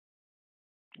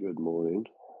Good morning.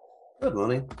 Good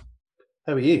morning.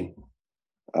 How are you?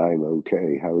 I'm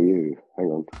okay. How are you? Hang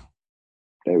on.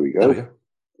 There we There we go. go.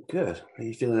 Good. Are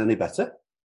you feeling any better?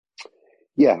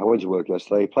 Yeah, I went to work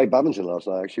yesterday. Played badminton last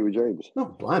night actually with James. Oh,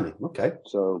 blimey. Okay.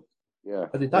 So yeah.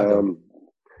 How did that go?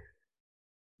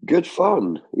 Good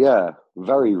fun. Yeah.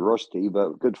 Very rusty,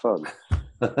 but good fun.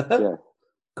 Yeah.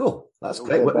 Cool. That's It'll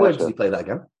great. get Where did better. you play that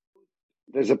again?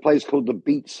 There's a place called the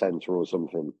Beat Centre or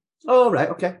something. Oh, right.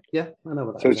 Okay. Yeah, I know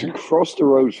what that So is. it's across the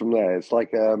road from there. It's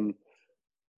like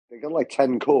they got like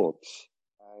 10 courts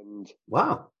and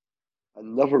Wow.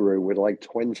 another room with like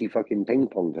 20 fucking ping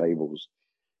pong tables.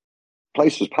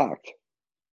 Place was packed.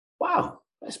 Wow.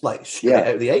 It's like straight Yeah.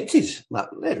 out of the 80s. Like,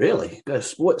 really? Got a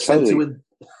sports centre Totally. with...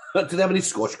 Do they have any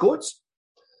squash courts?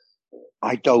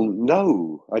 I don't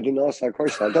know. I didn't ask that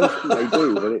question. I don't think they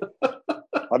do, but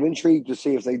I'm intrigued to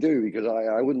see if they do because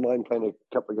I wouldn't mind playing a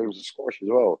couple of games of squash as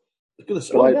well.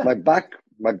 But Oh, yeah. my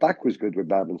back was good with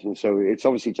badminton, so it's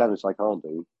obviously tennis I can't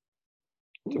do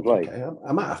to play. Okay.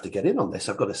 I might have to get in on this.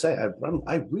 I've got to say,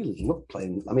 I really love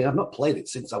playing. I mean, I've not played it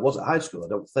since I was at high school, I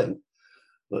don't think.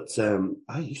 But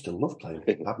I used to love playing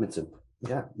badminton.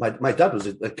 Yeah, my dad was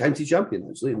a county champion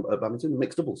actually in badminton,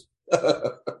 mixed doubles.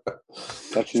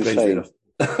 That's insane.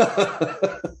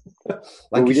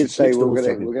 Well, we did say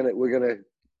we're gonna.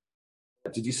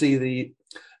 Did you see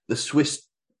the Swiss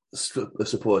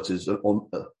supporters on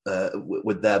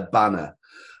with their banner?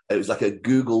 It was like a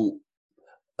Google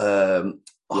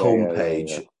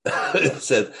homepage. It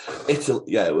said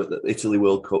Italy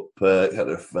World Cup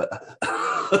kind of.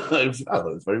 I thought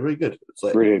it was very, very good. It's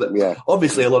like, brilliant. Yeah,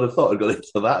 obviously a lot of thought had gone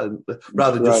into that, and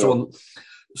rather than just someone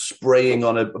spraying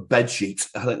on a bed sheet,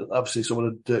 I think obviously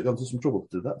someone had gone to some trouble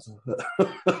to do that. So.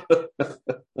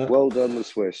 Well done, the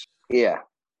Swiss. Yeah.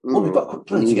 Well, we've got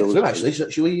plenty to get through, actually. So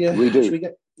should we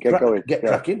going? Get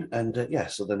cracking? And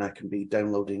so then I can be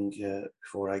downloading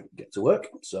before I get to work.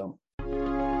 So.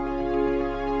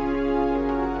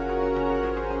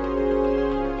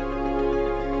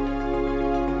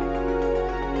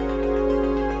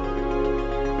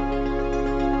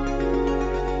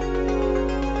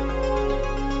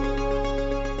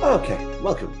 Okay,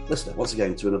 welcome, listener, once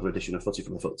again to another edition of Footy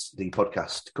from the Foots, the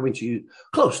podcast coming to you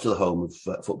close to the home of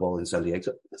football in San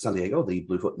Diego, the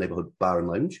Bluefoot Neighborhood Bar and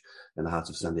Lounge in the heart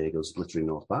of San Diego's glittering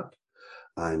North Park.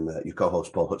 I'm your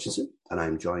co-host, Paul Hutchinson, and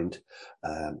I'm joined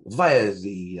via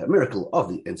the miracle of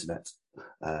the internet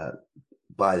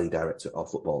by the director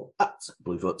of football at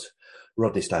Bluefoot,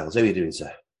 Rodney Styles. How are you doing,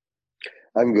 sir?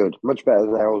 I'm good. Much better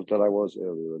now than I was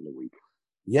earlier in the week.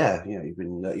 Yeah, you've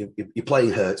been you're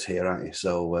playing hurt here, aren't you?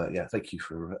 So thank you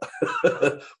for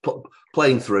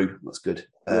playing through. That's good.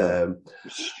 Yeah.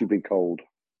 Stupid cold.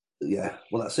 Yeah,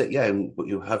 well, that's it. Yeah, but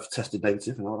you have tested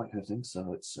negative and all that kind of thing.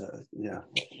 So it's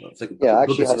I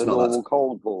actually had a normal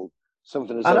cold, Paul.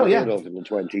 Something that's unheard of in the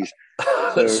 20s.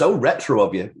 So retro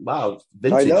of you. Wow,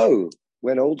 vintage. I know.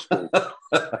 Went old school.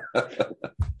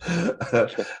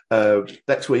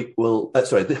 Next week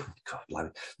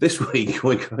this week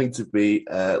we're going to be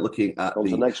looking at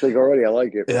next week already. I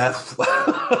like it. Yeah,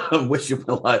 I'm wishing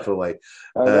my life away.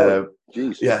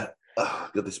 Jeez. Yeah. Oh,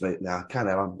 goodness me. Now I kind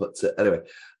of am, but anyway.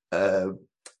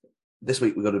 This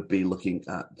week we're going to be looking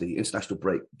at the international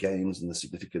break games and the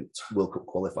significant World Cup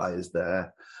qualifiers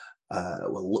there.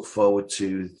 We'll look forward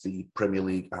to the Premier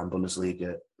League and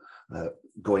Bundesliga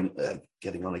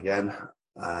getting on again.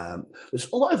 There's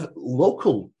a lot of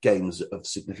local games of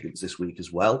significance this week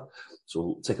as well, so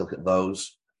we'll take a look at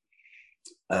those.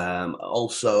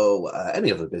 Also,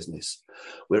 any other business.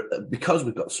 Because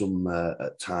we've got some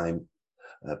time.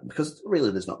 Because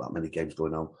really there's not that many games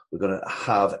going on, we're going to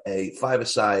have a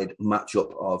five-a-side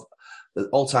matchup of the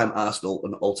all-time Arsenal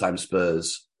and all-time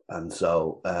Spurs. And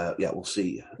so, we'll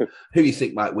see who you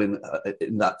think might win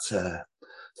in that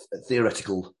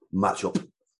theoretical matchup.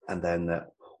 And then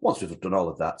once we've done all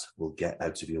of that, we'll get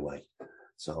out of your way.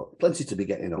 So plenty to be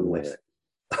getting on with.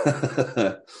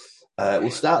 We'll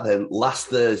start then last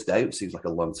Thursday, which seems like a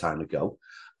long time ago.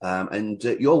 And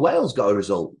your Wales got a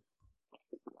result.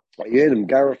 Yeah, and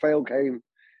Gareth Bale came.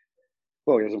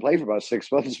 Well, he hasn't played for about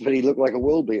 6 months, but he looked like a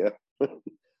world beater.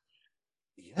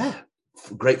 Yeah,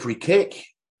 great free kick.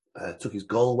 Took his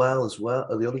goal well as well,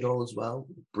 the other goal as well.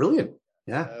 Brilliant.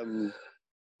 Yeah,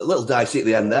 a little dicey at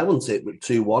the end there, wasn't it?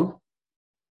 2-1.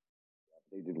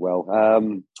 He did well.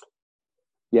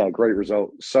 Great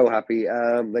result. So happy.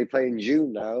 They play in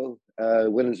June now.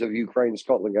 Winners of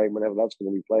Ukraine-Scotland game, whenever that's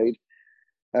going to be played,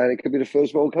 and it could be the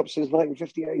first World Cup since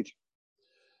 1958.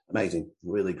 Amazing,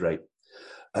 really great.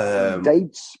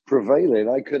 Dates prevailing,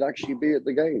 I could actually be at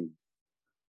the game.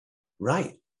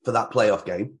 Right, for that playoff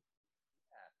game.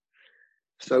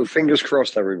 So fingers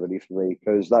crossed, everybody, for me,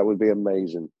 because that would be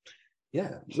amazing.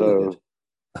 Yeah, So really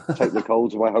take Nicole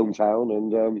to my hometown,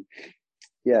 and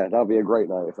yeah, that'll be a great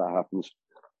night if that happens.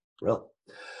 well,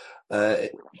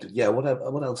 yeah.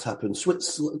 What else happened?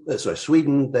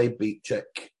 Sweden. They beat Czech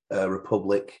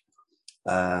Republic,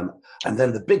 and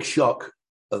then the big shock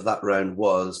of that round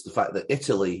was the fact that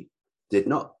Italy did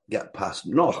not get past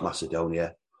North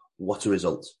Macedonia. What a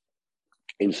result!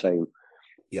 Insane.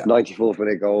 Yeah, 94th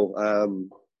minute goal.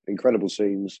 Incredible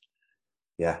scenes.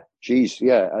 yeah. Geez,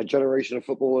 yeah, a generation of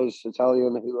footballers,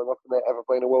 Italian, who are not going to ever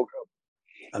play in a World Cup.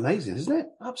 Amazing, isn't it?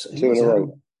 Absolutely. 2 in a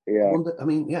row. Yeah. I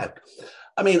mean, yeah.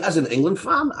 I mean, as an England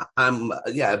fan, I'm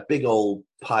a big old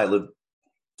pile of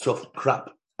tough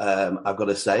crap. I've got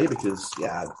to say, because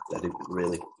I didn't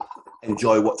really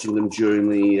enjoy watching them during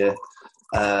the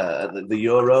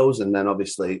Euros, and then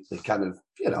obviously they kind of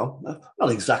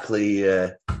not exactly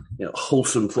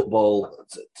wholesome football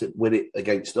to win it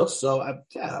against us. So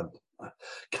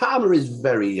karma is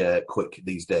very quick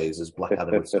these days, as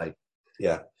Blackadder would say.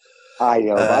 Yeah. I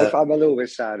know, but I'm a little bit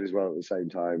sad as well at the same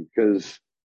time because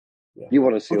you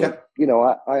want to see, I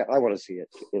want to see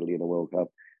Italy in the World Cup.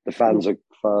 The fans are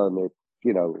fun. I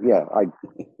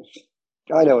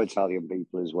know Italian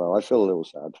people as well. I feel a little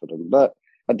sad for them, but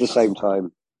at the same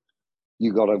time,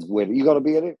 you got to win. You got to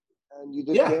be in it, and you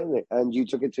did get in it, and you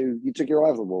took your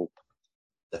eye off the ball.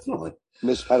 Definitely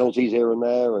missed penalties here and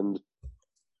there, and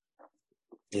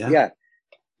they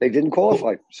didn't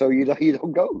qualify, so you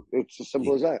don't go. It's as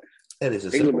simple as that. It is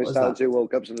as England simple missed as out that. 2 World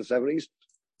Cups in the 70s.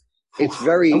 It's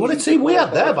very. And what a team we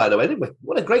had there, by the way, didn't we?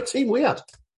 What a great team we had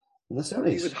in the 70s.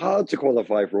 It was hard to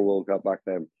qualify for a World Cup back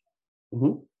then.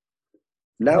 Mm-hmm.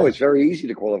 Now it's very easy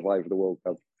to qualify for the World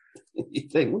Cup.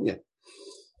 You'd think, wouldn't you?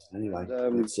 Anyway,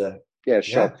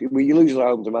 shocked. When you lose at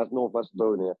home to North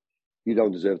Macedonia, you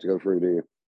don't deserve to go through, do you?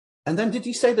 And then did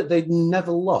you say that they'd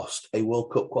never lost a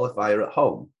World Cup qualifier at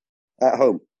home? At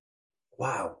home.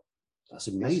 Wow. That's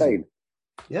amazing. Insane.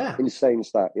 Yeah. Insane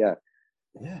stat, yeah.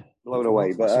 Yeah. Blown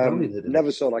away. But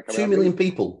never saw that coming. 2 million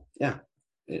people,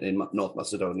 in North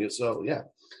Macedonia. So,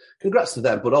 congrats to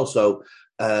them. But also,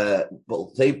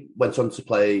 they went on to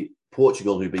play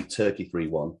Portugal, who beat Turkey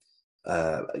 3-1.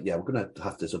 We're going to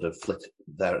have to sort of flit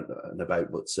there and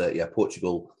about. But,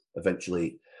 Portugal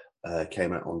eventually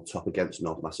came out on top against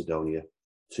North Macedonia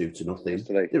 2-0.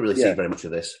 Didn't really see very much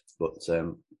of this, but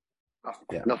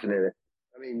nothing in it.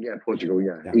 I mean, Portugal,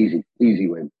 easy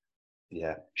win.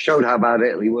 Yeah, showed how bad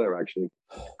Italy were actually.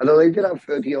 Although they did have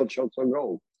 30-odd shots on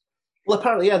goal. Well,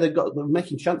 apparently, they're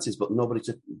making chances, but nobody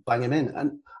to bang them in.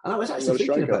 And I was actually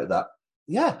thinking about that.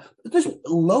 Yeah, there's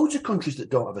loads of countries that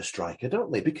don't have a striker,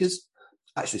 don't they? Because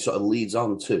actually, sort of leads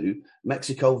on to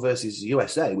Mexico versus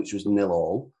USA, which was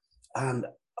 0-0, and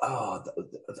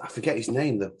I forget his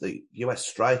name. The US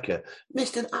striker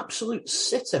missed an absolute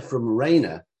sitter from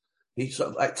Reina. He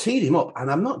sort of teed him up,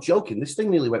 and I'm not joking. This thing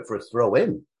nearly went for a throw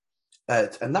in.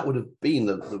 And that would have been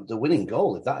the winning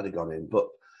goal if that had gone in. But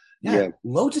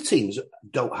loads of teams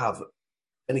don't have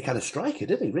any kind of striker,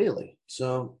 do they, really?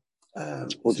 So, to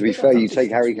be fair, you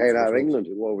take Harry Kane out of England,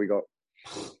 and what have we got?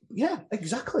 Yeah,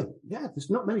 exactly. Yeah, there's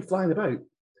not many flying about.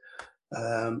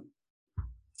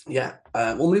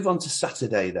 We'll move on to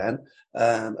Saturday then.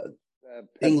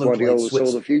 England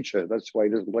saw the future. That's why he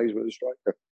doesn't play with a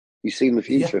striker. He's seen the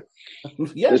future.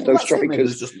 There's no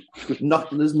strikers.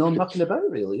 There's no knocking about,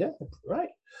 really. Yeah,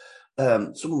 right.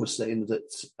 Someone was saying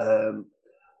that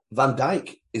Van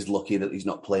Dijk is lucky that he's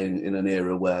not playing in an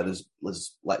era where there's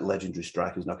like legendary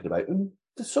strikers knocking about. And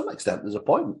to some extent, there's a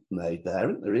point made there,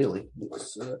 isn't there, really?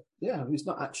 It's, he's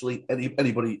not actually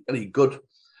anybody any good that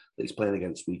he's playing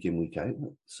against week in, week out.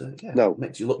 It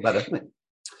makes you look better, doesn't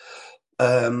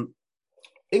it?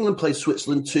 England plays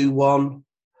Switzerland 2-1.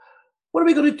 What are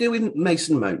we going to do with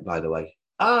Mason Mount, by the way?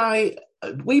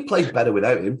 We played better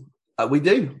without him. We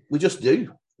do. We just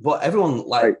do. But everyone,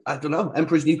 I don't know,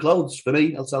 Emperor's New Clothes for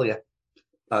me, I'll tell you.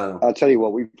 I'll tell you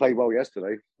what, we played well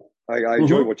yesterday. I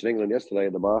enjoyed watching England yesterday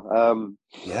at the bar.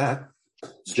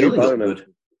 Still looked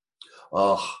good.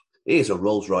 Oh, he is a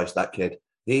Rolls Royce, that kid.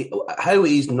 How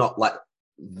he's not like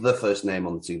the first name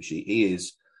on the team sheet. He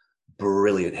is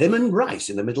brilliant. Him and Rice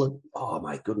in the middle of, oh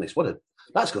my goodness,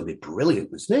 that's going to be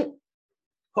brilliant, isn't it?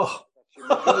 Oh.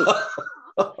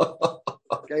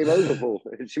 Game over, Paul.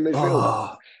 It's your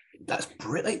midfield. That's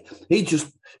brilliant. Do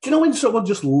you know when someone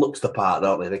just looks the part,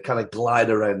 don't they? They kind of glide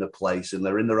around the place and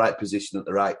they're in the right position at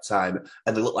the right time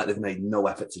and they look like they've made no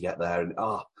effort to get there. And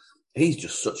he's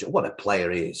just what a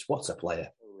player he is. What a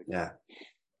player. Yeah.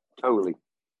 Totally.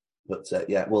 But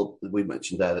we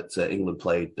mentioned there that England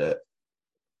played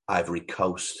Ivory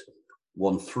Coast,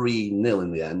 won 3-0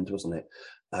 in the end, wasn't it?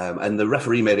 And the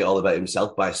referee made it all about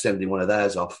himself by sending one of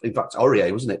theirs off. In fact,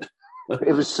 Aurier, wasn't it?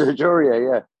 It was Serge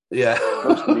Aurier, Yeah.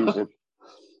 Most amusing.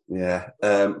 Yeah.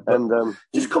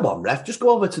 Just come on, ref. Just go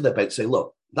over to the bench and say,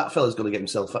 look, that fella's going to get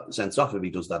himself sent off if he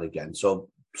does that again. So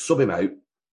sub him out,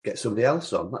 get somebody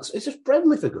else on. It's just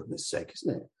friendly, for goodness sake,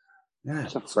 isn't it? Yeah.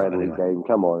 It's a friendly game.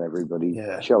 Come on, everybody.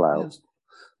 Yeah. Chill out. Yes.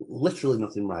 Literally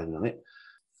nothing riding on it.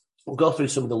 We'll go through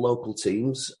some of the local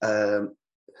teams.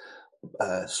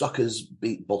 Sockers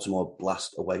beat Baltimore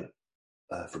Blast away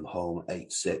from home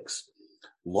 8-6.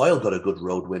 Loyal got a good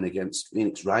road win against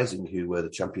Phoenix Rising, who were the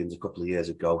champions a couple of years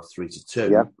ago, 3-2.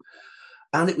 Yeah.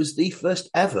 And it was the first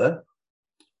ever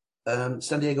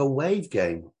San Diego Wave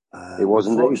game. It was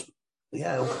indeed.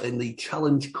 Yeah, in the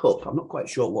Challenge Cup. I'm not quite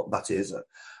sure what that is,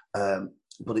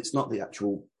 but it's not the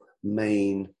actual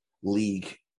main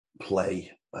league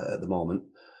play at the moment.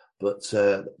 But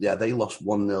they lost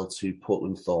 1-0 to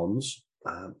Portland Thorns.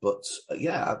 I've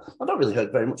not really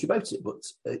heard very much about it, but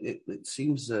it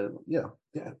seems, it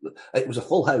was a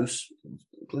full house,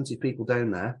 plenty of people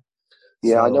down there.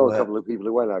 Yeah, so, I know a couple of people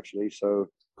who went actually. So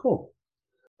cool,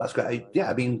 that's great.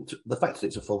 I mean, the fact that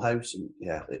it's a full house, and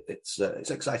it's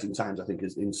exciting times, I think,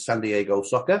 is in San Diego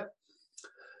soccer.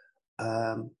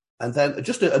 And then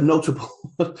just a notable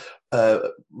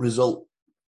result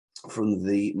from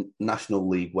the National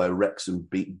League, where Wrexham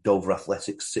beat Dover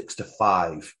Athletics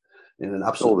 6-5 in an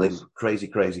absolutely crazy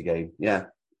game. Yeah.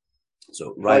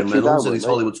 So Ryan Reynolds and his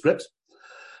Hollywood Scripts.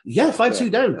 Yeah,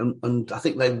 5-2 down. And I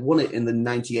think they won it in the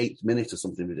 98th minute or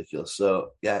something ridiculous.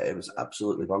 So, yeah, it was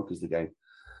absolutely bonkers, the game.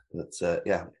 But,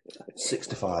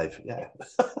 6-5, yeah.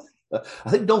 I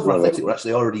think Dover Athletic were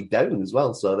actually already down as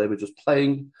well. So they were just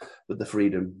playing with the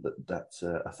freedom that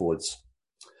affords.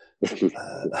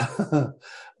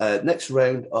 Next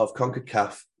round of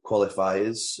CONCACAF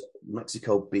qualifiers,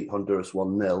 Mexico beat Honduras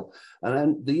 1-0, and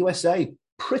then the USA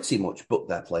pretty much booked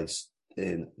their place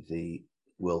in the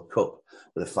World Cup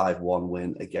with a 5-1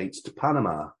 win against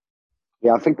Panama.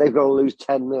 Yeah, I think they've got to lose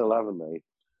 10-0, haven't they?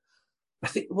 I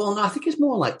think it's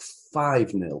more like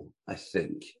 5-0, I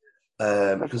think.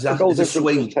 Because the goal difference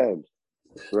swing, is 10.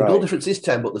 The goal difference is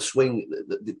 10, but the swing,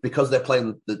 because they're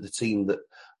playing the team that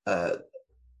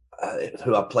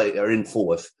who are in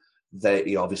fourth,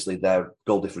 obviously their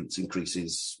goal difference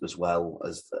increases as well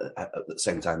as at the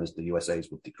same time as the USA's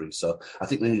would decrease. So I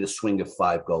think they need a swing of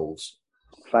 5 goals.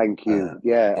 Thank you.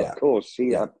 Of course.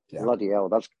 See, bloody hell,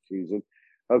 that's confusing.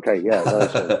 Okay,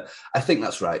 yeah. I think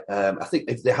that's right. I think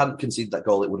if they hadn't conceded that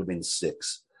goal, it would have been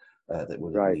 6 that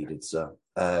would have needed. So,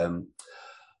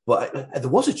 but there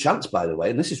was a chance, by the way,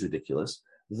 and this is ridiculous,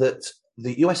 that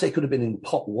the USA could have been in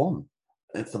pot 1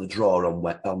 for the draw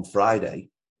on Friday.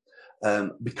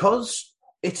 Because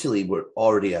Italy were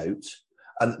already out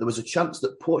and there was a chance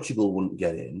that Portugal wouldn't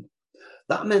get in,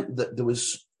 that meant that there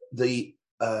was the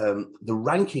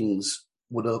rankings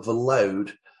would have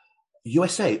allowed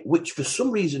USA, which for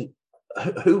some reason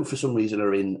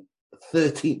are in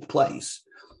 13th place,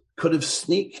 could have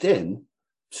sneaked in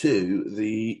to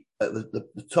the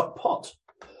top pot,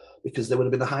 because they would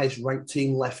have been the highest ranked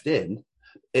team left in.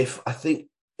 If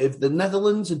the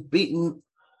Netherlands had beaten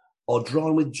or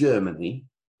drawn with Germany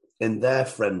in their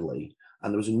friendly,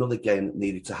 and there was another game that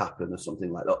needed to happen or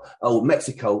something like that. Oh,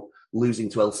 Mexico losing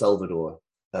to El Salvador.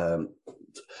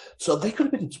 So they could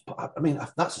have been, I mean,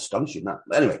 that's astonishing. That.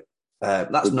 Anyway,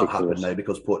 that's not happened now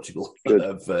because Portugal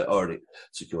have already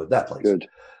secured their place. Good.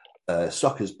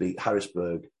 Sockers beat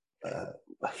Harrisburg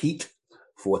Heat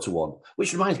 4-1,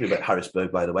 which reminds me about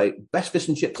Harrisburg, by the way. Best fish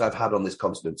and chips I've had on this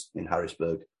continent in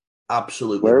Harrisburg.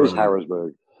 Absolutely. Where is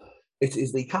Harrisburg? It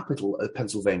is the capital of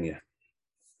Pennsylvania.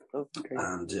 Oh, okay.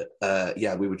 And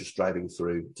we were just driving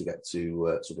through to get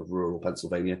to sort of rural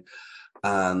Pennsylvania,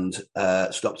 and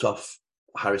stopped off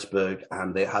Harrisburg,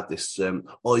 and they had this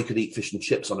all-you-could-eat fish and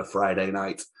chips on a Friday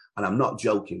night, and I'm not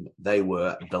joking, they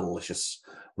were delicious,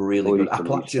 really good.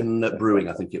 Appalachian Brewing,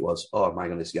 I think it was. Oh my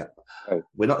goodness, yeah. Oh.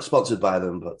 We're not sponsored by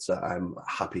them, but I'm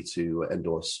happy to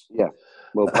endorse. Yeah,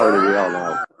 well, apparently we are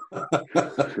now.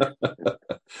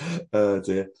 Oh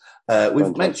dear.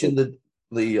 We've mentioned the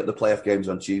playoff games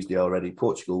on Tuesday already.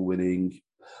 Portugal winning.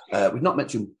 We've not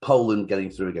mentioned Poland getting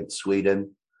through against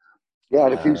Sweden. Yeah,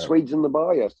 had a few Swedes in the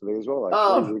bar yesterday as well.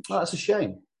 Actually, that's a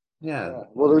shame. Yeah.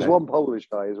 Well, there was one Polish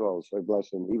guy as well, so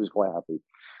bless him. He was quite happy.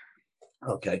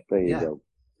 Okay. There you go.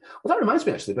 Well, that reminds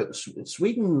me actually about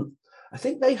Sweden. I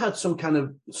think they had some kind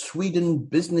of Sweden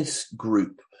business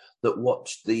group that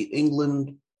watched the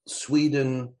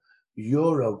England-Sweden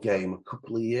Euro game a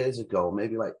couple of years ago,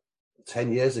 maybe like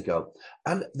 10 years ago.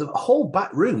 And the whole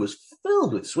back room was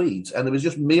filled with Swedes, and it was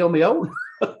just me on my own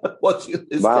watching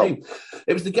this game.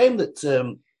 It was the game that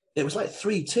it was like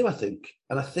 3-2, I think.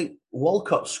 And I think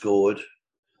Walcott scored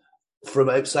from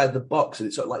outside the box, and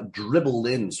it sort of like dribbled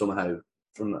in somehow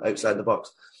from outside the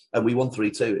box. And we won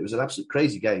 3-2. It was an absolute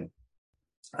crazy game.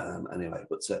 Anyway,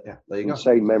 but yeah, there you go.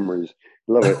 Insane memories.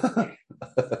 Love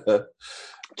it.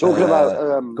 Talking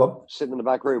about sitting in the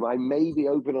back room, I may be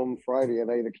open on Friday at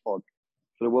 8 o'clock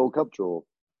for the World Cup draw.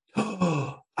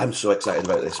 I'm so excited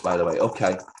about this, by the way.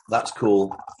 Okay, that's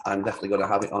cool. I'm definitely going to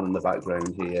have it on in the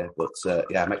background here. But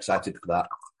yeah, I'm excited for that.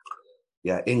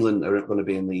 Yeah, England are going to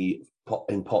be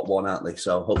in pot one, aren't they?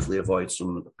 So hopefully avoid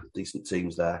some decent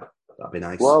teams there. That'd be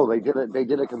nice. Well, they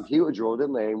did a computer draw,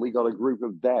 didn't they? And we got a group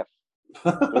of deaf.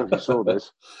 I don't know if you saw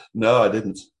this. No, I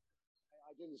didn't.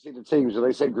 I didn't see the teams, so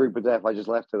they said group of deaf. I just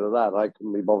left it at that. I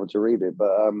couldn't be bothered to read it, but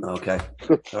okay,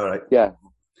 all right, yeah,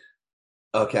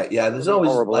 okay, yeah. There's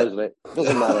always horrible, isn't it?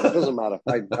 Doesn't matter. It doesn't matter.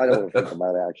 I don't want to think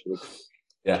about it actually.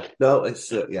 Yeah, no, it's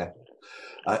yeah.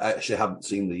 I actually haven't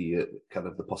seen the kind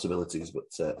of the possibilities, but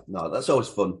no, that's always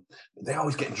fun. They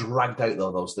always get dragged out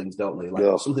though; those things, don't they?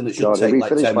 Like something that should take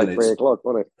like 10 minutes. 3 o'clock,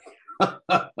 won't it?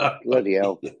 Bloody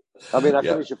hell! I mean, I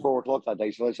finished at 4 o'clock that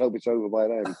day, so let's hope it's over by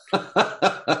then.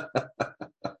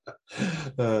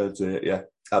 Oh, dear. Yeah,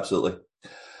 absolutely.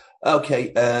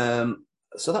 Okay,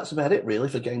 so that's about it really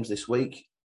for games this week.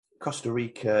 Costa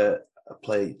Rica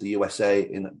play the USA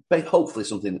in hopefully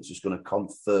something that's just going to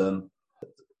confirm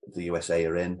the USA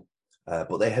are in.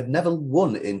 But they have never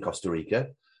won in Costa Rica,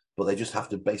 but they just have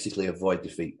to basically avoid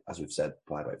defeat, as we've said,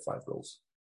 by about 5 goals.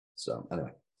 So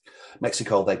anyway.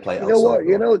 Mexico, they play. You know what?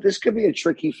 You know, this could be a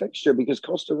tricky fixture because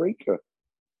Costa Rica.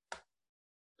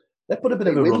 They put a bit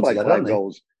of a run together, haven't they?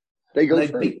 Goals. They go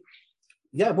through.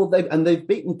 Yeah, well, they've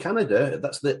beaten Canada.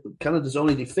 That's Canada's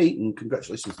only defeat, and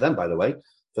congratulations to them, by the way.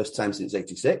 First time since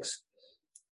 '86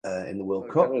 in the World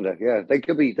Cup. Canada, yeah, they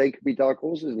could be dark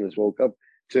horses in this World Cup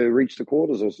to reach the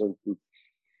quarters or something.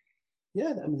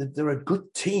 Yeah, I mean, they're a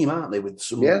good team, aren't they? With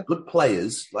some good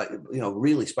players, like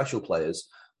really special players.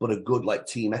 But a good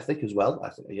team ethic as well. I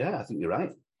think you're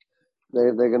right.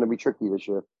 They're going to be tricky this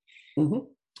year. Mm-hmm.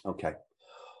 Okay,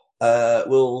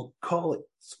 we'll call it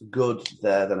good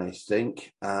there then, I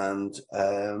think. And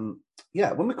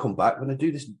when we come back, we're going to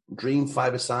do this dream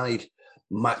five-a-side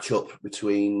matchup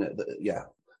between the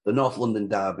North London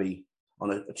Derby on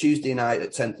a Tuesday night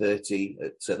at 10:30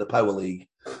 at the Power League,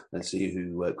 and see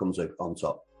who comes out on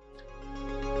top.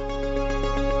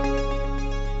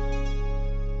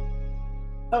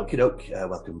 Okie doke,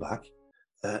 welcome back.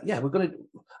 I'm going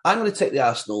to take the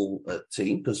Arsenal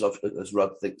team because, as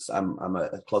Rod thinks, I'm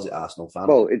a closet Arsenal fan.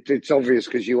 Well, it's obvious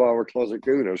because you are a closet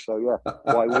Gooner, so yeah,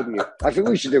 why wouldn't you? I think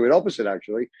we should do it opposite,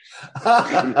 actually.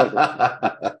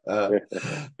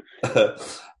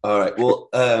 All right. Well,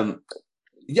 I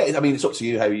mean, it's up to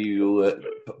you how you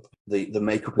the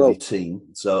makeup of your team.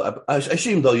 So I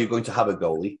assume though you're going to have a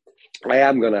goalie. I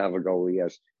am going to have a goalie.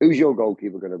 Yes. Who's your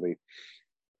goalkeeper going to be?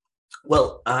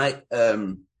 Well, I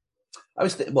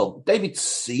was David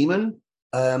Seaman,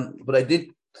 but I did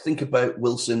think about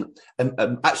Wilson, and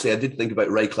actually I did think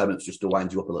about Ray Clements just to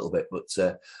wind you up a little bit, but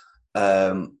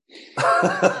but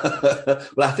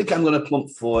I think I'm going to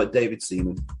plump for David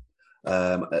Seaman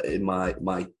in my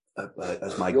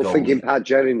as my goal. You're thinking Pat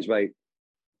Jennings, mate.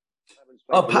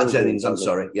 Oh, Pat Jennings. I'm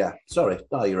sorry. Yeah, sorry.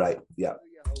 Oh, you're right. Yeah.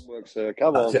 Homework, sir.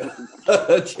 Come on.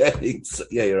 Jennings.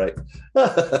 Yeah, you're right.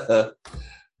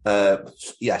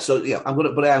 I'm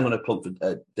gonna plump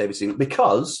for David Seaman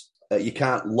because you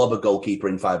can't lob a goalkeeper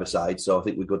in five-a-side, so I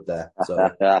think we're good there. So.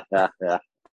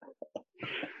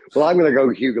 Well, I'm going to go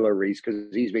Hugo Lloris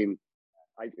because he's been.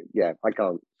 I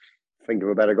can't think of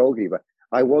a better goalkeeper.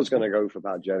 I was going to go for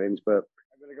Pat Jennings, but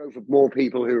I'm going to go for more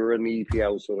people who are in the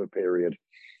EPL sort of period.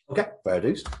 Okay, fair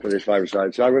dues for this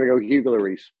five-a-side. So I'm going to go Hugo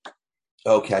Lloris.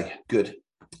 Okay, good.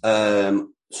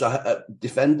 So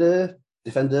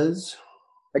defenders.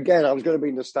 Again, I was going to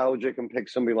be nostalgic and pick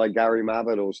somebody like Gary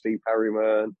Mabbutt or Steve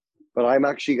Perryman, but I'm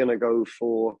actually going to go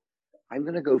for Jan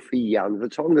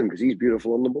Vertonghen because he's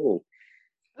beautiful on the ball.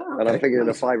 Oh, okay. And I'm thinking in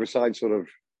a five-a-side sort of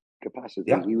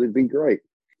capacity, he would be great.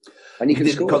 And he can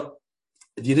score.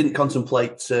 You didn't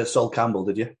contemplate Sol Campbell,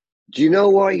 did you? Do you know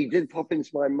why? He did pop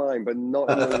into my mind, but not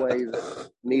in a way that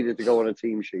needed to go on a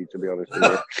team sheet, to be honest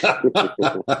with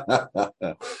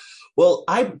you. Well,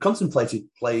 I contemplated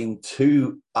playing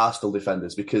 2 Arsenal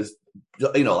defenders because,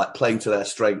 playing to their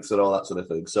strengths and all that sort of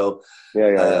thing. So,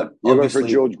 You're going for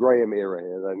George Graham era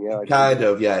here, then, yeah. Kind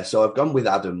of, yeah. So I've gone with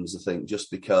Adams, I think,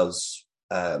 just because,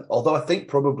 although I think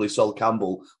probably Sol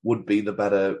Campbell would be the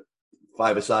better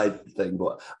five-a-side thing,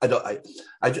 but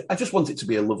I just want it to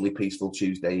be a lovely, peaceful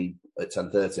Tuesday at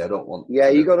 10:30. I don't want. Yeah,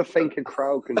 you got to think of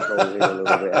crowd control here a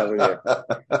little bit, haven't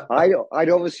you? I'd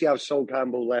obviously have Sol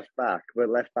Campbell left back, but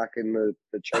left back in the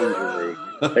changing room.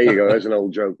 There you go. There's an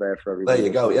old joke there for everybody. There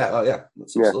you go. Yeah, oh yeah,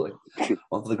 that's absolutely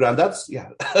one for the granddads. Yeah,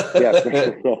 yeah.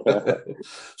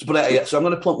 So I'm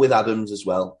going to plump with Adams as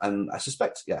well, and I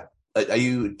suspect, yeah. Are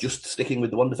you just sticking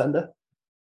with the one defender?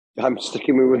 I'm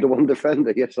sticking with the one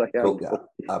defender. Yes, I am. Cool, yeah,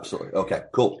 absolutely. Okay,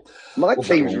 cool. My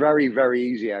team's very, very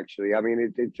easy, actually. I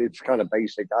mean, it's kind of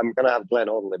basic. I'm going to have Glenn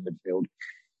Hoddle in midfield.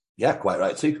 Yeah, quite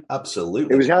right, too.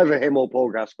 Absolutely. It was either him or Paul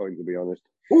Gascoigne, to be honest.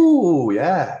 Ooh,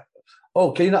 yeah.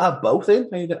 Oh, can you not have both in?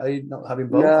 Are you not having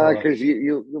both? No, because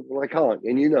I can't,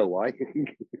 and you know why.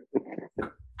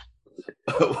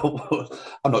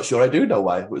 I'm not sure I do know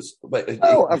why. I've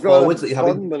got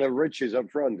Bondman and Riches up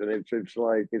front, and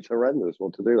it's horrendous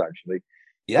what to do, actually.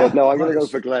 Yeah. But no, I'm going to go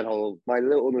for Glenn Hoddle. My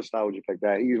little nostalgia pick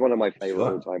there. He's one of my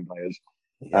favourite all-time players.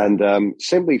 Yeah. And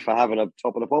simply for having a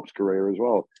top of the pops career as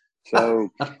well. So,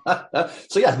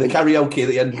 yeah, the karaoke at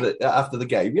the end of it after the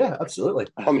game. Yeah, absolutely.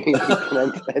 I mean, he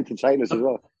can entertain us as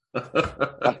well.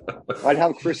 I'd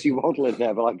have Chrissy Waddle in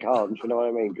there, but I can't. You know what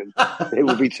I mean? Because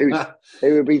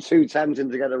it would be too tempting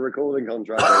to get a recording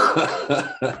contract.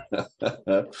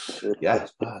 Yeah,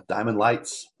 Diamond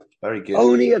Lights, very good.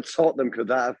 Only at Tottenham could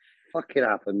that have fucking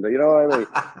happened. You know what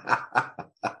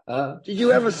I mean? Did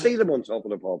you ever see them on Top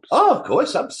of the Pops? Oh, of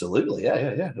course, absolutely.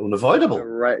 Yeah. Unavoidable.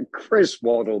 Chris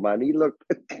Waddle, man, he looked.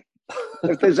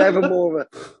 If there's ever more of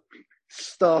a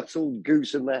startled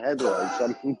goose in the headlights,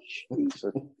 I mean,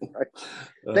 Jesus.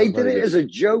 They did it as a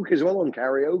joke as well on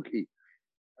karaoke,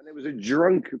 and there was a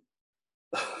drunk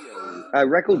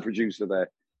record producer there,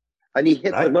 and he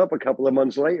hit them up a couple of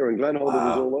months later, and Glenn Hoddle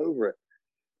was all over it.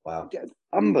 Wow,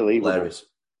 unbelievable,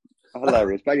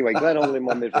 hilarious. But anyway, Glenn Hoddle in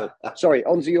my midfield. Sorry,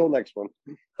 on to your next one.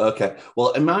 Okay,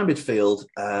 well, in my midfield,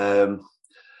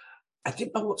 I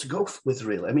didn't know what to go with,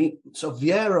 really. I mean, so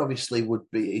Vieira obviously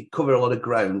he'd cover a lot of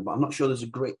ground, but I'm not sure there's a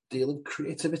great deal of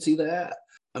creativity there.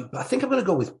 But I think I'm going to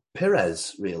go with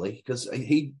Perez, really, because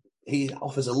he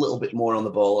offers a little bit more on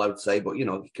the ball, I would say, but,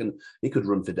 he could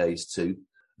run for days too.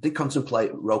 I did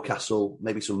contemplate Rocastle,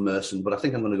 maybe some Merson, but I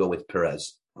think I'm going to go with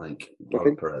Perez. I think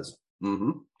Perez.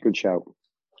 Mm-hmm. Good shout.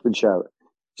 Yeah.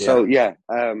 So,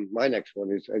 my next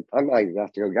one is, I might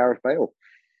have to go Gareth Bale.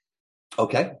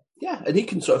 Okay. Yeah, and he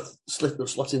can sort of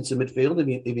slot into midfield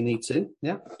if you need to.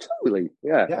 Yeah, totally.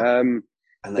 Yeah.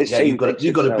 And then, you've got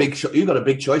a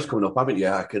big choice coming up, haven't you?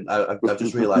 I've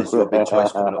just realised you've got a big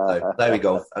choice coming up there. There we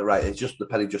go. Right, it's just the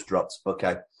penny just dropped.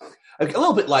 Okay, a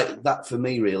little bit like that for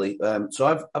me, really. So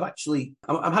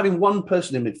I'm having one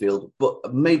person in midfield,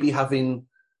 but maybe having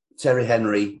Terry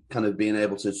Henry kind of being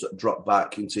able to sort of drop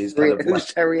back into his kind of. Who's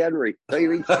Terry Henry?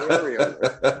 Terry Henry.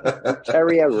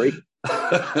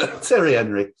 Terry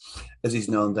Henry, as he's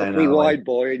known down there. Wide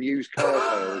boy and used car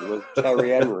sales with Terry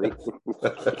Henry.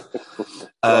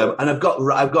 And I've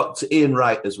got Ian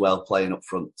Wright as well playing up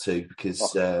front too,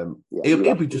 because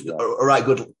he'll be just a right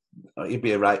good. He'd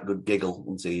be a right good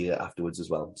giggle afterwards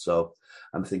as well. So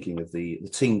I'm thinking of the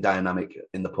team dynamic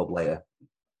in the pub later.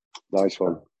 Nice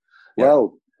one.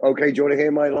 Well, okay. Do you want to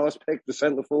hear my last pick, the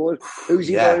centre forward? Who's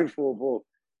he going for, Paul?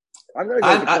 I'm going to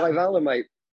go for Clive Allen, mate.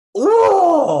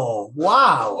 Oh,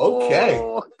 wow. Okay.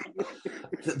 Oh.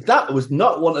 That was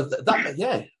not one of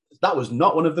that was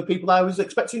not one of the people I was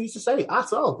expecting you to say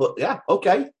at all. But yeah,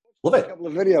 okay. Love it. A couple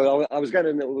of videos. I was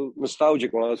getting a little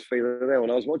nostalgic when I was feeling there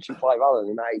when I was watching Clive Allen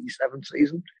in that 87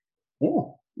 season.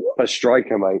 Oh. What a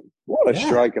striker, mate. What a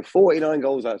striker. 49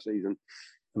 goals that season.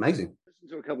 Amazing. I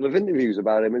listened to a couple of interviews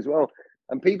about him as well.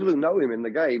 And people who know him in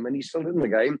the game, and he's still in the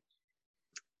game,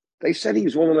 they said he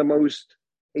was one of the most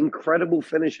incredible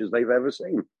finishers they've ever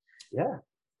seen. Yeah,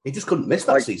 he just couldn't miss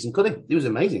that season, could he? He was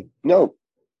amazing. No,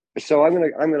 so I'm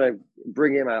gonna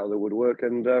bring him out of the woodwork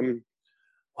and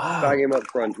bang him up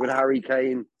front with Harry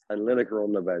Kane and Lineker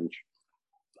on the bench.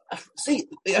 See,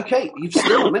 okay, you've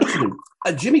still mentioned him.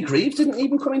 Jimmy Greaves didn't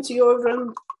even come into your.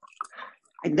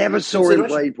 I never saw him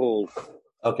play, Paul.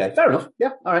 Okay, fair enough.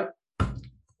 Yeah, all right.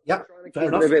 Yeah, fair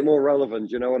enough. A bit more relevant.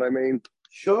 You know what I mean?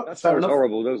 Sure. That sounds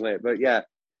horrible, doesn't it? But yeah.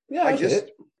 Yeah, I just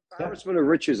embarrassment of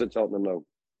riches at Tottenham, though.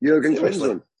 Jurgen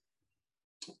Klinsmann.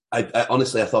 I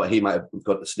honestly, I thought he might have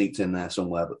got sneaked in there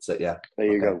somewhere, but yeah.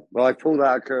 There you go. Well, I pulled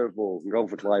out a curveball and gone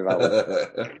for Clive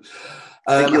Allen.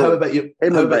 How about your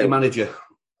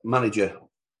manager?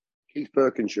 Keith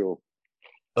Birkinshaw.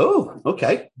 Oh,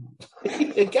 okay.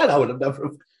 Again, I would have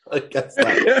never guessed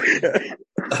that.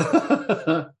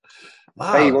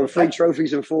 Wow. Hey, he won 3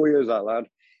 trophies in 4 years, that lad.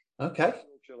 Okay.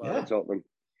 Tottenham.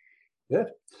 Good.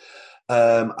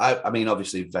 I mean,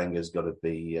 obviously, Wenger's got to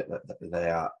be.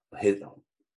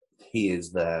 He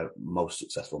is their most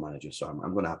successful manager, so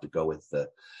I'm going to have to go with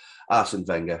Arsene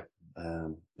Wenger.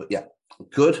 But yeah,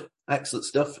 good, excellent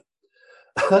stuff.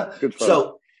 Good fun.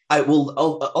 So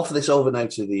I'll offer this over now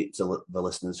to the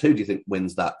listeners. Who do you think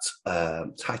wins that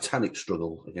titanic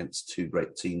struggle against two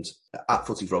great teams at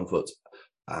Footy From Foot?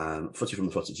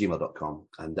 footyfromthefoot@gmail.com,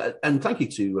 and thank you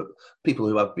to people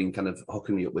who have been kind of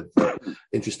hooking me up with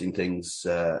interesting things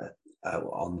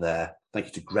on there. Thank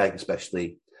you to Greg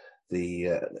especially.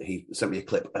 He sent me a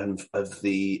clip of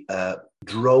the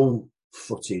drone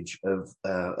footage of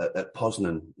at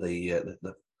Poznan,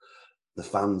 the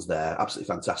fans there.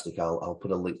 Absolutely fantastic. I'll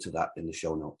put a link to that in the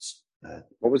show notes.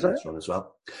 What was that? As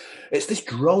well. It's this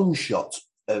drone shot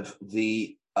of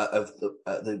the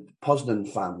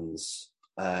Poznan fans.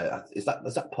 Is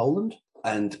that Poland?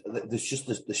 And there's just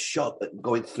the shot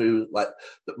going through like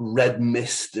the red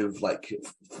mist of like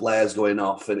flares going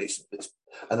off, and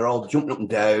and they're all jumping up and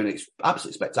down. It's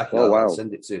absolutely spectacular. Oh wow! I'll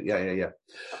send it to yeah.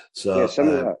 So yeah, send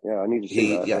me that. Yeah, I need to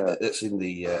see that. Yeah, it's in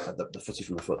the Footy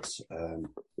From the Foot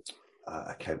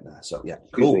account there. So yeah,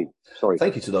 cool. Sorry.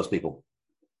 Thank you to those people.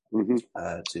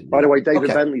 Mm-hmm. By the way, David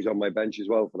Bentley's on my bench as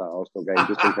well for that Arsenal game,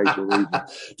 just in case you're reading.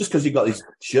 Just because you've got his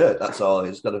shirt, that's all.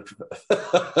 He's got a.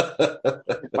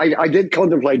 I did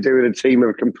contemplate doing a team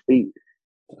of complete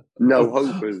no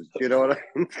hopers. You know what I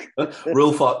mean?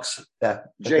 Rule Fox, yeah.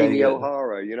 Jamie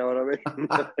O'Hara, you know what I mean?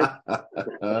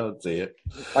 Oh dear.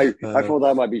 I thought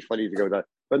that might be funny to go there,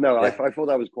 but no, yeah. I thought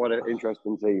that was quite an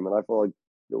interesting team, and I thought I'd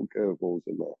little curveballs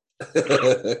in there.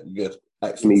 Good,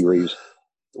 excellent. Me, Reeves.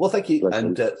 Well, thank you,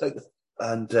 and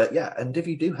if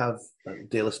you do have,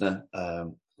 dear listener,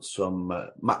 some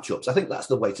matchups, I think that's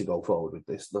the way to go forward with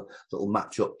this. The little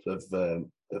matchup of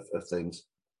things.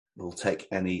 We'll take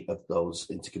any of those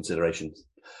into consideration.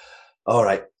 All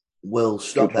right, we'll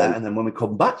stop there, and then when we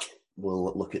come back,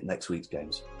 we'll look at next week's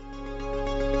games.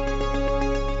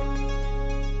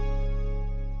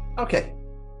 Okay,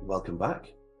 welcome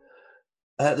back.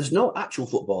 There's no actual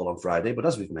football on Friday, but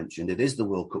as we've mentioned, it is the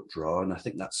World Cup draw, and I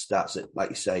think that starts at, like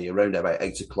you say, around about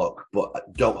 8 o'clock.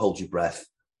 But don't hold your breath.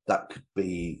 That could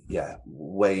be,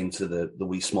 way into the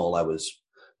wee small hours,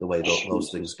 the way those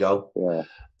things go. Yeah.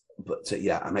 But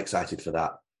I'm excited for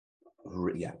that.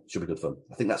 Yeah, should be good fun.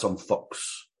 I think that's on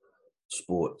Fox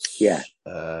Sports. Yeah.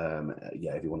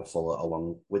 If you want to follow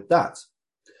along with that.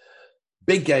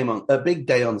 Big day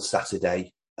on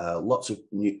Saturday. Lots of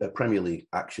new Premier League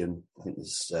action. I think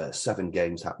there's 7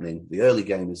 games happening. The early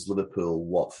game is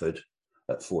Liverpool-Watford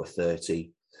at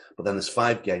 4:30, but then there's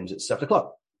 5 games at 7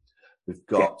 o'clock. We've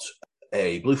got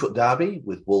a Bluefoot derby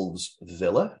with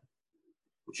Wolves-Villa,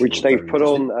 which they've put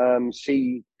on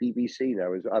CBBC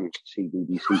now.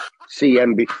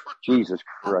 CMB. Jesus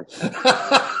Christ.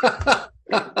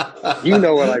 You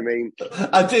know what I mean.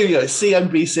 I do,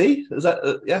 CNBC. Is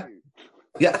that, yeah?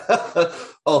 Yeah.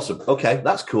 Awesome. Okay,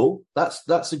 that's cool. That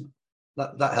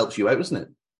helps you out, doesn't it?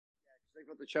 They've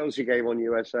got the Chelsea game on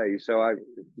USA, so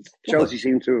Chelsea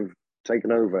seem to have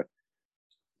taken over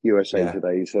USA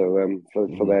today, so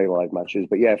for their live matches.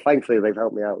 But yeah, thankfully they've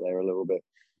helped me out there a little bit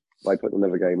by putting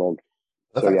another game on.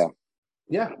 Perfect. So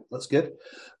yeah, that's good.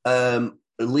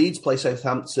 Leeds play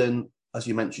Southampton, as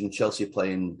you mentioned. Chelsea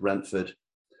playing Brentford.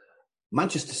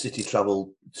 Manchester City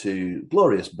travel to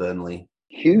glorious Burnley.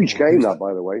 Huge game, that,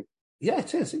 by the way. Yeah,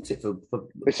 it is, isn't it?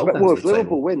 If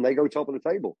Liverpool win, they go top of the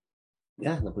table.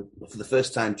 Yeah, for the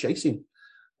first time chasing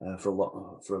for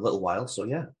a little while. So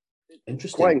yeah,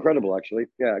 interesting. Quite incredible, actually.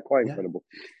 Yeah, quite incredible.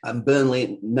 And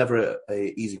Burnley, never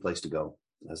a easy place to go,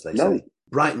 as they say.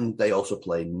 Brighton, they also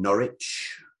play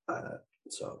Norwich.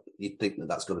 So you'd think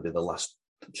that's going to be the last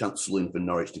chance saloon for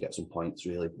Norwich to get some points,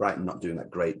 really. Brighton not doing that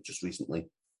great just recently.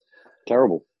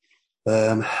 Terrible.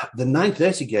 The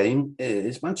 9:30 game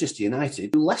is Manchester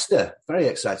United. Leicester, very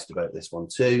excited about this one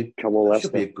too. Come on, Leicester.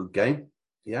 Should be a good game.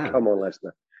 Yeah. Come on,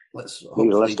 Leicester. Let's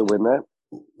need Leicester win there.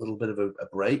 A little bit of a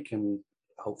break, and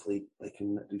hopefully they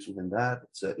can do something there.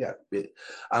 But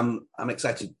I'm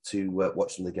excited to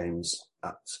watch some of the games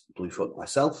at Bluefoot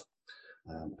myself.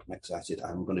 I'm excited.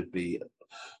 I'm going to be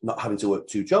not having to work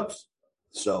 2 jobs,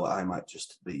 so I might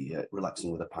just be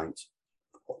relaxing with a pint,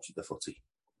 watching the footy.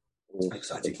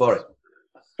 Excited for it.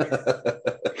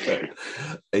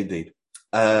 Indeed.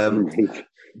 Both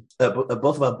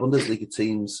of our Bundesliga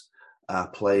teams are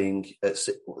playing at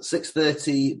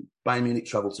 6:30. Bayern Munich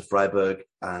travel to Freiburg,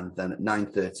 and then at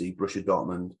 9:30, Borussia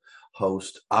Dortmund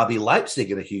host RB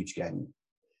Leipzig in a huge game.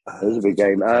 It was a big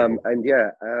game.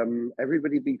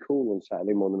 Everybody be cool on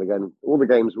Saturday morning again. All the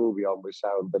games will be on with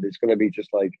sound, but it's going to be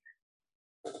just like,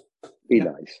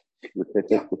 nice.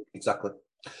 Yeah, exactly.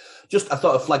 Just, I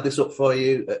thought I'd flag this up for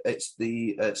you. It's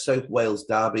the South Wales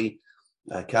Derby.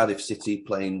 Cardiff City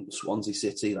playing Swansea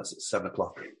City. That's at 7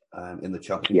 o'clock in the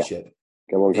Championship. Yeah.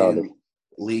 Come on, Cardiff. In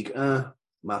Ligue 1,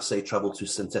 Marseille travel to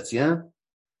Saint-Etienne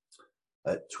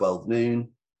at 12 noon.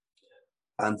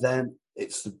 And then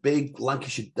it's the big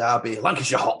Lancashire Derby,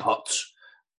 Lancashire Hot Pots.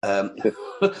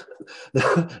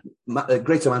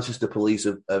 Greater Manchester Police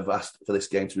have asked for this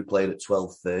game to be played at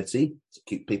 12:30 to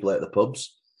keep people out of the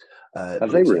pubs.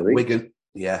 Have they really?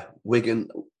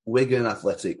 Wigan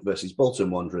Athletic versus Bolton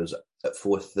Wanderers at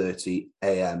 4:30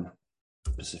 a.m.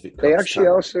 Pacific Coast They actually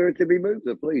time. asked her to be moved,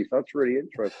 the police. That's really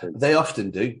interesting. They often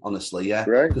do, honestly, yeah.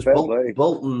 Right, Because fair play.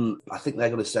 Bolton, I think they're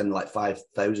going to send like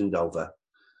 5,000 over,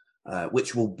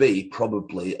 which will be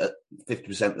probably at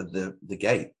 50% of the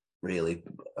gate, really.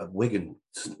 Wigan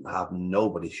have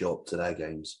nobody show up to their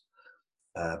games.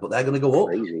 But they're going to go up.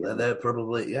 Crazy, They're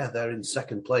probably, they're in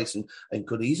second place and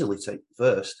could easily take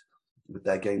first with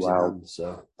their games in Wow. hand.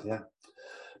 So, yeah.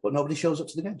 But nobody shows up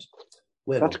to the games.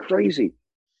 Weird That's one. crazy.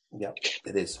 Yeah,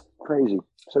 it is. Crazy.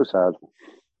 So sad.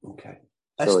 Okay.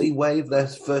 Sorry. SD Wave, their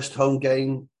first home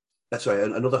game.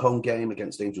 Another home game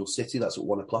against Angel City. That's at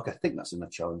 1 o'clock. I think that's in the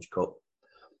Challenge Cup.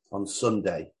 On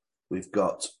Sunday, we've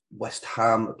got West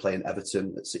Ham playing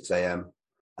Everton at 6 a.m.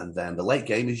 And then the late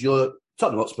game is your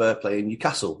Tottenham Hotspur playing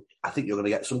Newcastle. I think you're going to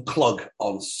get some clog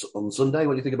on Sunday.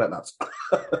 What do you think about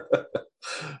that?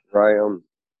 Right on.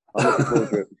 I'm looking forward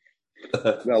to it.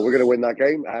 No, we're going to win that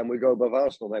game, and we go above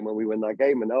Arsenal then when we win that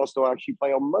game. And Arsenal actually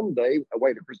play on Monday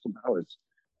away to Crystal Palace.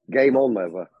 Game on,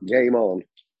 Leather. Game on.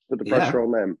 Put the pressure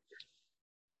on them.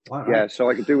 Right. Yeah, so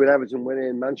I could do with Everton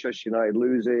winning, Manchester United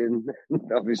losing,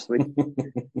 obviously,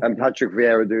 and Patrick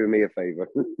Vieira doing me a favour.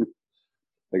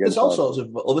 There's all sorts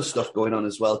of other stuff going on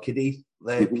as well. Cadiz,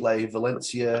 they play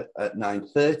Valencia at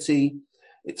 9:30.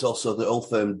 It's also the Old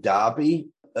Firm Derby.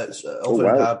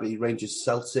 Derby, Rangers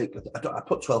Celtic. I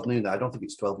put 12 noon there. I don't think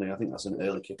it's 12 noon. I think that's an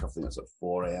early kickoff. I think that's at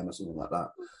 4 a.m. or something like that.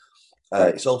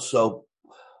 Right. It's also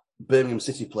Birmingham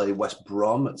City play West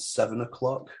Brom at 7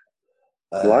 o'clock.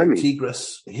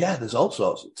 Tigres, there's all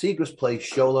sorts. Tigres play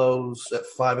Cholos at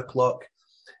 5 o'clock.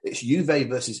 It's Juve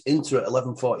versus Inter at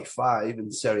 11:45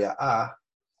 in Serie A.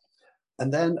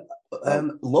 And then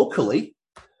locally,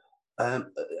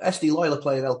 SD Loyal are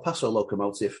playing El Paso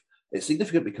Locomotive. It's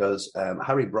significant because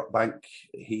Harry Brockbank,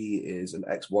 he is an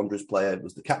ex-Wanderers player,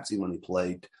 was the captain when he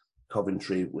played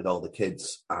Coventry with all the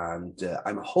kids. And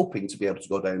I'm hoping to be able to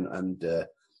go down and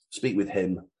speak with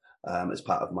him as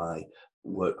part of my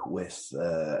work with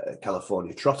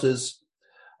California Trotters.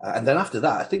 And then after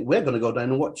that, I think we're going to go down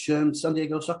and watch San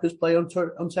Diego Sockers play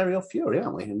Ontario Fury,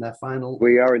 aren't we, in their final?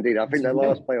 We are indeed. I think their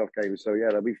last playoff game, so yeah,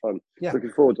 that'll be fun. Yeah.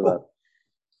 Looking forward to that.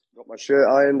 Got my shirt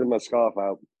ironed and my scarf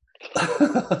out.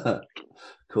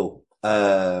 Cool.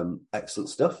 Excellent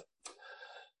stuff.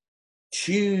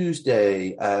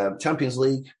 Tuesday, Champions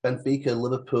League, Benfica,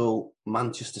 Liverpool,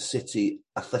 Manchester City,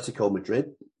 Atletico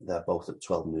Madrid. They're both at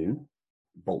 12 noon.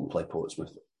 Bolton play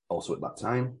Portsmouth also at that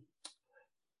time.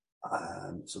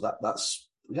 So that's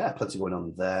plenty going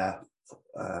on there.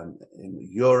 In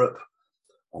Europe,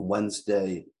 on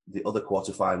Wednesday, the other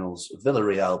quarterfinals,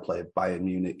 Villarreal play Bayern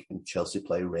Munich and Chelsea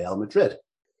play Real Madrid.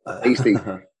 Tasty.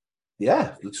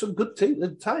 Yeah, some good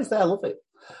ties there. I love it.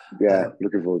 Yeah,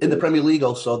 looking forward to it. In it. the Premier League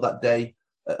also that day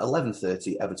at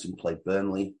 11:30, Everton play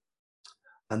Burnley.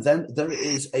 And then there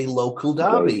is a local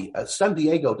derby, a San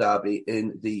Diego derby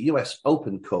in the US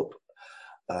Open Cup,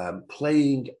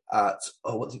 playing at,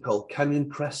 what's it called, Canyon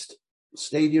Crest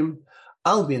Stadium.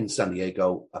 Albion San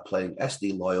Diego are playing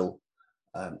SD Loyal.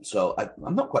 So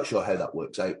I'm not quite sure how that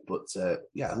works out, but a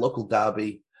local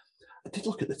derby. I did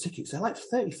look at the tickets. They're like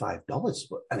 $35,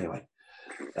 but anyway.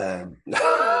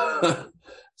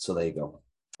 So there you go.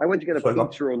 I went to get a pizza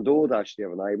on DoorDash the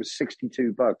other night. It was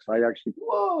 $62. I actually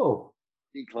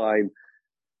declined.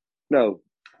 No.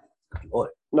 Boy.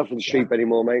 Nothing's cheap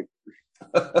anymore, mate.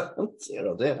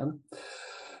 Zero dear.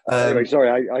 Anyway, sorry,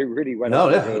 I really went.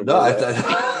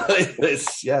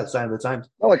 It's sign of the times.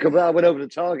 Oh, I went over to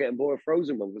Target and bought a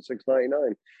frozen one for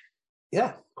 $6.99.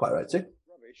 Yeah, quite right too.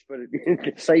 Rubbish, but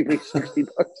it saved me $60.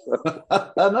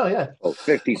 No, yeah. Oh,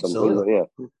 50 something,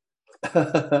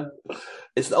 yeah.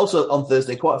 It's also on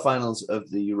Thursday, quarterfinals of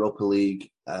the Europa League.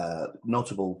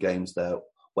 Notable games there.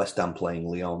 West Ham playing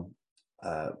Lyon,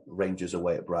 Rangers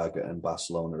away at Braga, and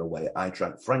Barcelona away at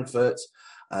Eintracht Frankfurt.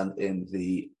 And in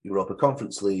the Europa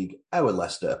Conference League, our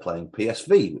Leicester are playing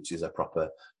PSV, which is a proper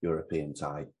European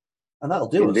tie. And that'll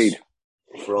do us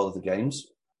for all of the games.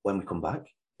 When we come back,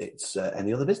 it's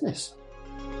any other business.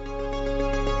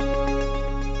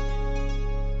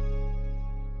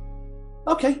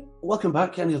 Okay, welcome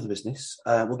back. Any other business?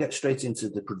 We'll get straight into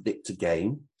the predictor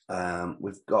game.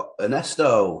 We've got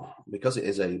Ernesto, because it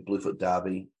is a Bluefoot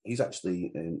derby. He's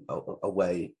actually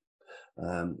away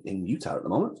in Utah at the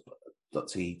moment,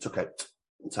 but he took out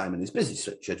time in his busy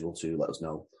schedule to let us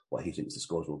know what he thinks the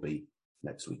scores will be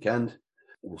next weekend.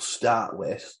 We'll start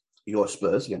with your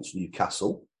Spurs against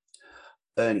Newcastle.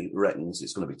 Ernie reckons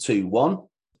it's going to be 2-1.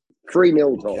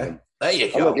 3-0, Tottenham. There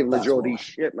you go. I'm not giving the Geordie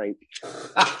shit, mate.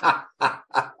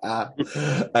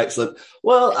 Excellent.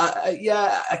 Well,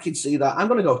 I can see that. I'm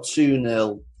going to go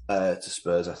 2-0 to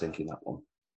Spurs, I think, in that one.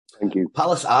 Thank you.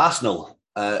 Palace Arsenal.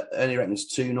 Ernie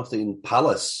reckons 2-0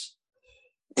 Palace.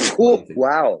 Oh,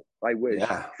 wow. I wish. Yeah.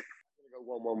 I'm going to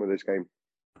go 1-1 with this game.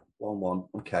 1-1.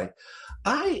 Okay.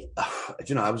 I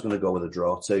was going to go with a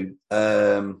draw too.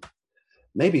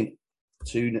 Maybe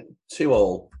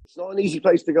 2-2. It's not an easy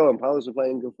place to go, and Palace are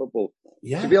playing good football.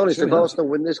 Yeah. To be honest, sure if Arsenal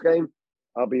win this game,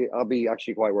 I'll be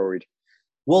actually quite worried.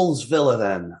 Wolves Villa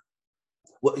then.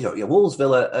 Well, Wolves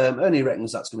Villa. Ernie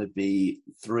reckons that's going to be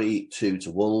 3-2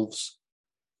 to Wolves.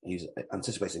 He's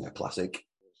anticipating a classic.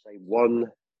 Say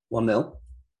 1-0.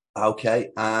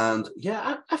 Okay, and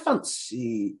yeah, I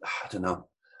fancy. I don't know.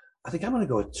 I think I'm going to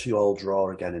go a 2-2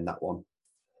 draw again in that one.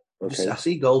 Okay. I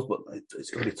see goals, but it's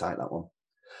going to be tight, that one.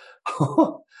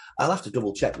 I'll have to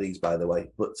double check these, by the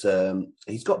way. But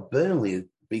he's got Burnley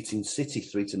beating City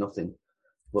 3-0.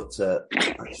 But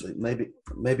actually,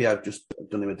 maybe I've just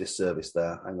done him a disservice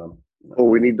there. Hang on. Oh,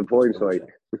 we need the points, right?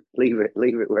 Leave it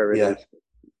where it is.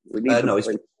 We need the points.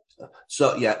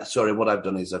 So yeah, sorry. What I've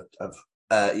done is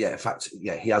in fact,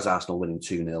 he has Arsenal winning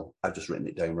 2-0. I've just written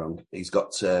it down wrong. He's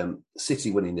got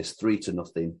City winning this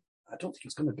 3-0. I don't think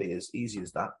it's going to be as easy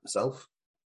as that myself.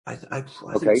 I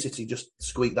think City just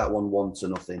squeaked that one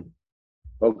 1-0.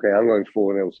 Okay, I'm going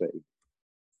 4-0 City.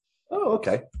 Oh,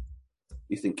 okay.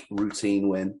 You think routine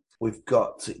win? We've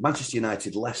got Manchester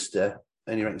United, Leicester,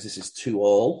 and he reckons this is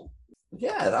 2-2.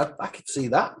 Yeah, I can see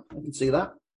that.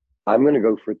 I'm going to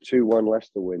go for a 2-1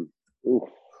 Leicester win. Ooh.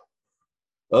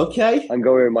 Okay. I'm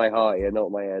going with my heart here,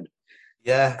 not my head.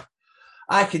 Yeah.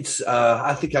 I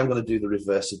think I'm going to do the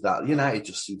reverse of that. United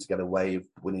just seem to get away with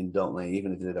winning, don't they?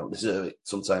 Even if they don't deserve it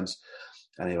sometimes.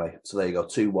 Anyway, so there you go.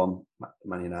 2-1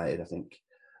 Man United, I think.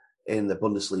 In the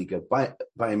Bundesliga,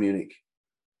 Bayern Munich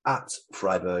at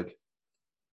Freiburg.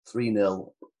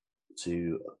 3-0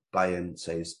 to Bayern,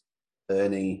 says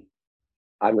Ernie.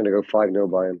 I'm going to go 5-0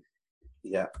 Bayern.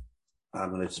 Yeah.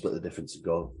 I'm going to split the difference and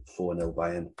go 4-0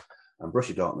 Bayern. And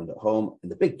Borussia Dortmund at home in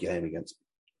the big game against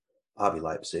RB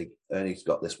Leipzig. Ernie's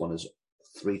got this one as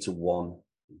 3-1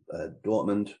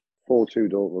 Dortmund.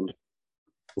 4-2 Dortmund.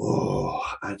 Oh,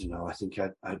 I don't know. I think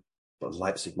but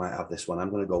Leipzig might have this one. I'm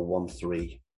going to go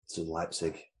 1-3 to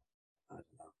Leipzig. I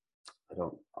don't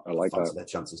know. I don't fancy their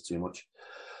chances too much.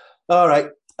 All right.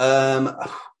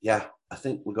 Yeah, I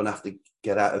think we're going to have to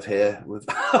get out of here.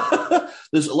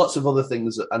 There's lots of other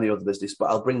things, any other business, but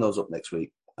I'll bring those up next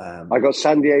week. I got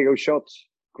San Diego Shots.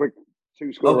 Quick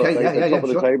 2-score. Okay, top of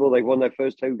the sure. table. They've won their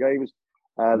first 2 games.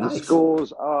 Nice. The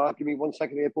scores are, give me 1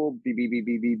 second here, Paul. They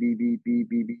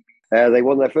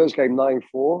won their first game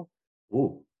 9-4.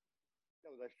 Ooh.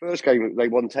 Their first game, they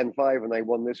won 10-5, and they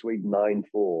won this week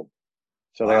 9-4.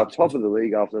 So they are top of the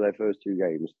league after their first 2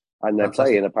 games. And they're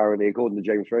playing, apparently, according to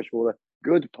James Freshwater,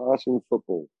 good passing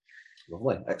football.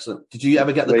 Lovely. Excellent. Did you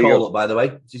ever get the call up, by the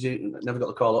way? Did you never got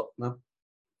the call up? No?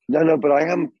 No, but I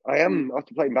am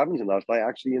after playing badminton last night,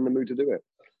 actually in the mood to do it.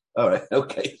 All right,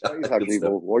 okay. Actually,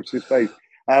 watch this space.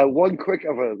 One quick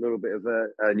other little bit of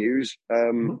news,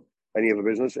 any other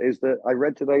business, is that I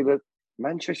read today that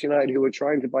Manchester United, who are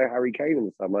trying to buy Harry Kane in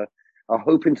the summer, are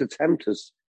hoping to tempt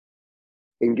us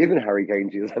in giving Harry Kane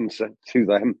to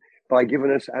them by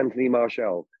giving us Anthony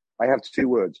Martial. I have 2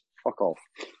 words: fuck off.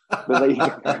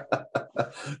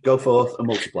 Go forth and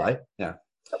multiply. Yeah.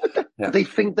 They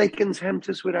think they can tempt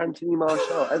us with Anthony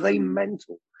Martial. Are they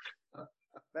mental?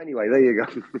 Anyway, there you go.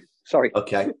 Sorry.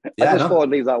 Okay. Yeah, I just thought I'd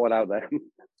leave that one out there.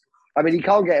 I mean, he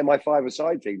can't get in my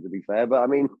 5-a-side team, to be fair, but I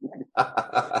mean...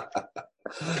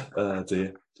 Oh,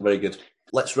 dear. Very good.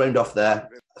 Let's round off there.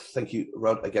 Thank you,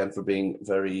 Rod, again, for being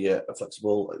very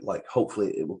flexible.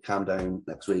 Hopefully it will calm down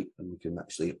next week and we can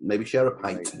actually maybe share a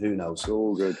pint. Right. Who knows? It's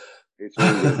all good.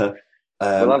 We'll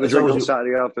have a drink on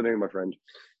Saturday afternoon, my friend.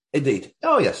 Indeed.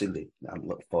 Oh, yes, indeed. I'm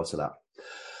looking forward to that.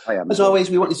 I am. As always,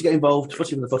 we want you to get involved.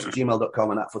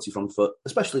 footyfromthefoot@gmail.com and at footyfromthefoot,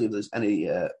 especially if there's any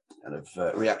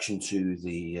reaction to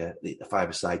the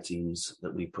 5-a-side teams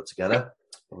that we put together.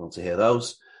 I want to hear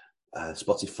those.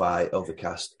 Spotify,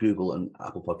 Overcast, Google, and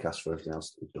Apple Podcasts for everything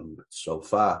else that we've done so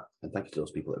far. And thank you to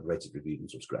those people that have rated, reviewed, and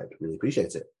subscribed. Really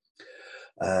appreciate it.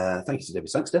 Thank you to David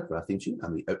Sangster for our theme tune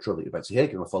and the outro that you're about to hear.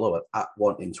 Give him a follow at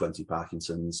 1 in 20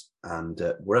 Parkinson's. And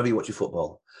wherever you watch your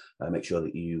football, make sure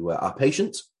that you are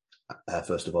patient,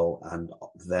 first of all, and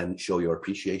then show your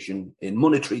appreciation in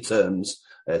monetary terms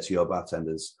to your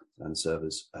bartenders and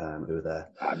servers who are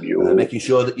there, making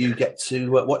sure that you get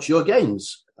to watch your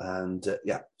games. And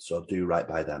so do right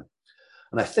by them.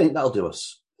 And I think that'll do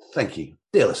us. Thank you,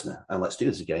 dear listener. And let's do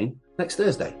this again next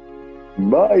Thursday.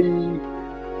 Bye.